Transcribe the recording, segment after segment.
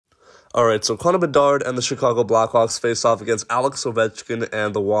All right, so Connor Bedard and the Chicago Blackhawks face off against Alex Ovechkin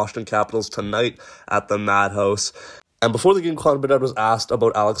and the Washignton Capitals tonight at the Madhouse. And before the game, Connor Bedard was asked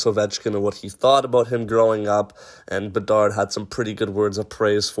about Alex Ovechkin and what he thought about him growing up, and Bedard had some pretty good words of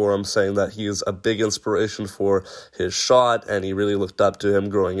praise for him, saying that he is a big inspiration for his shot, and he really looked up to him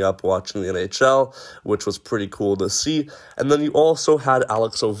growing up watching the NHL, which was pretty cool to see. And then you also had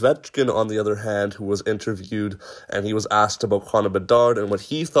Alex Ovechkin, on the other hand, who was interviewed, and he was asked about Connor Bedard and what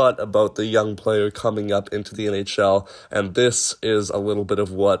he thought about the young player coming up into the NHL, and this is a little bit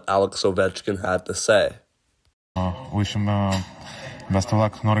of what Alex Ovechkin had to say. Wish him best of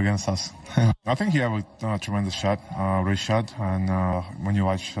luck, not against us. I think he had a tremendous shot, great shot, and when you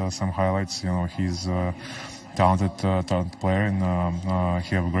watch some highlights, he's a talented player, and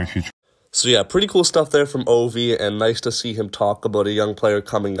he have a great future. So yeah, pretty cool stuff there from Ovi, and nice to see him talk about a young player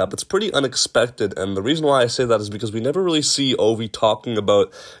coming up. It's pretty unexpected, and the reason why I say that is because we never really see Ovi talking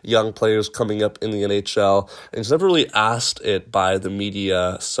about young players coming up in the NHL, and he's never really asked it by the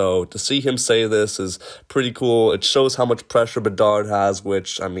media, so to see him say this is pretty cool. It shows how much pressure Bedard has,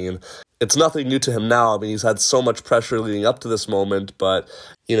 which, I mean, it's nothing new to him now. I mean, he's had so much pressure leading up to this moment, but,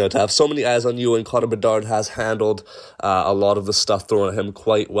 to have so many eyes on you, and Connor Bedard has handled a lot of the stuff thrown at him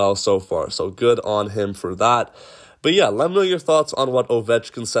quite well so far. So good on him for that. But yeah, let me know your thoughts on what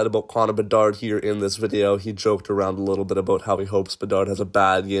Ovechkin said about Connor Bedard here in this video. He joked around a little bit about how he hopes Bedard has a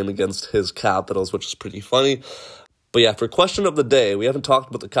bad game against his Capitals, which is pretty funny. But yeah, for question of the day, we haven't talked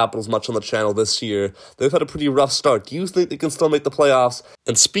about the Capitals much on the channel this year. They've had a pretty rough start. Do you think they can still make the playoffs?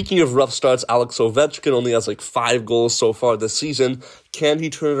 And speaking of rough starts, Alex Ovechkin only has 5 goals so far this season. Can he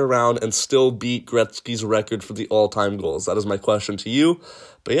turn it around and still beat Gretzky's record for the all-time goals? That is my question to you.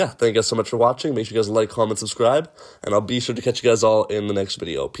 But yeah, thank you guys so much for watching. Make sure you guys like, comment, subscribe, and I'll be sure to catch you guys all in the next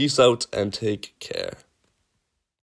video. Peace out and take care.